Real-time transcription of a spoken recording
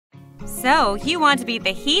So, you want to beat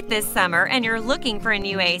the heat this summer and you're looking for a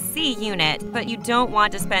new AC unit, but you don't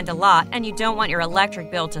want to spend a lot and you don't want your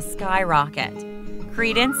electric bill to skyrocket.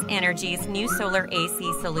 Credence Energy's new solar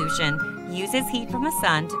AC solution uses heat from the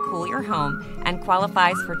sun to cool your home and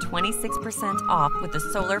qualifies for 26% off with the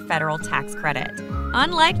solar federal tax credit.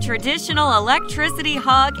 Unlike traditional electricity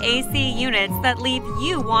hog AC units that leave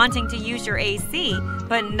you wanting to use your AC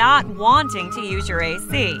but not wanting to use your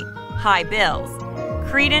AC, high bills,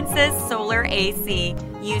 Credence's solar AC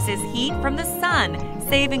uses heat from the sun,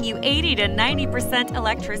 saving you 80 to 90%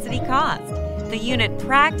 electricity cost. The unit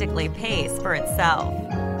practically pays for itself.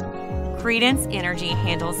 Credence Energy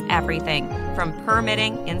handles everything from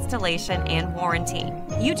permitting, installation, and warranty.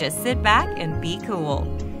 You just sit back and be cool.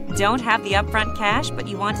 Don't have the upfront cash, but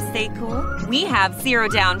you want to stay cool? We have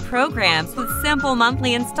zero-down programs with simple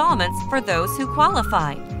monthly installments for those who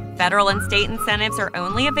qualify. Federal and state incentives are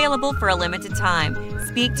only available for a limited time.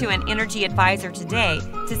 Speak to an energy advisor today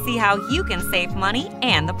to see how you can save money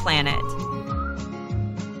and the planet.